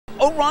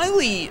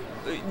O'Reilly,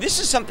 this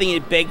is something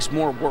that begs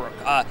more work.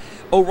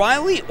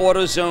 O'Reilly,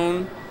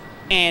 AutoZone,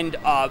 and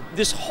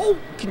this whole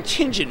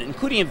contingent,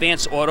 including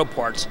Advanced Auto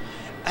Parts,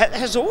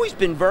 has always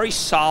been very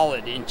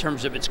solid in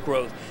terms of its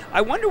growth.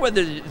 I wonder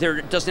whether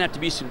there doesn't have to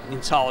be some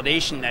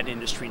consolidation in that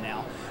industry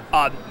now.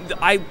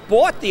 I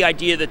bought the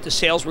idea that the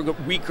sales were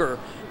weaker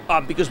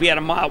because we had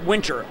a mild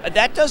winter.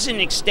 That doesn't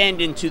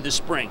extend into the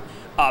spring.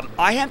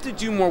 I have to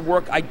do more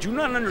work. I do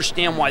not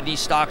understand why these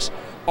stocks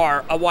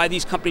are, why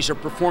these companies are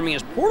performing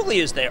as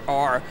poorly as they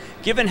are,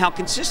 given how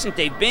consistent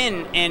they've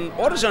been. And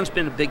AutoZone's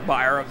been a big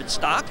buyer of its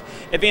stock.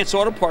 Advanced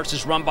Auto Parts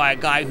is run by a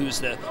guy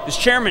whose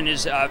chairman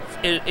is an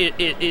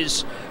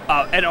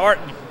art,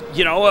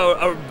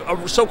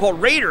 a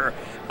so-called raider.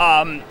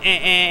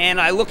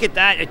 And I look at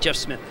that at Jeff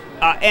Smith.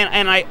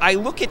 And I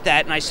look at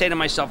that and I say to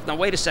myself, now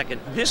wait a second,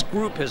 this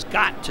group has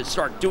got to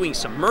start doing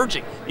some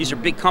merging. These are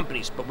big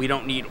companies, but we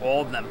don't need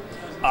all of them.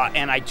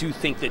 And I do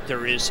think that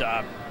there is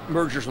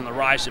mergers on the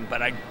horizon,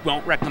 but I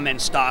won't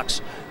recommend stocks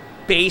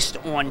based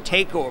on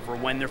takeover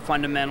when their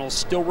fundamentals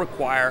still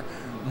require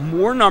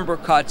more number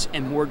cuts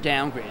and more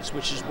downgrades,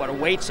 which is what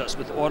awaits us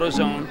with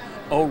AutoZone,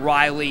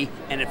 O'Reilly,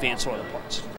 and Advanced Auto Parts.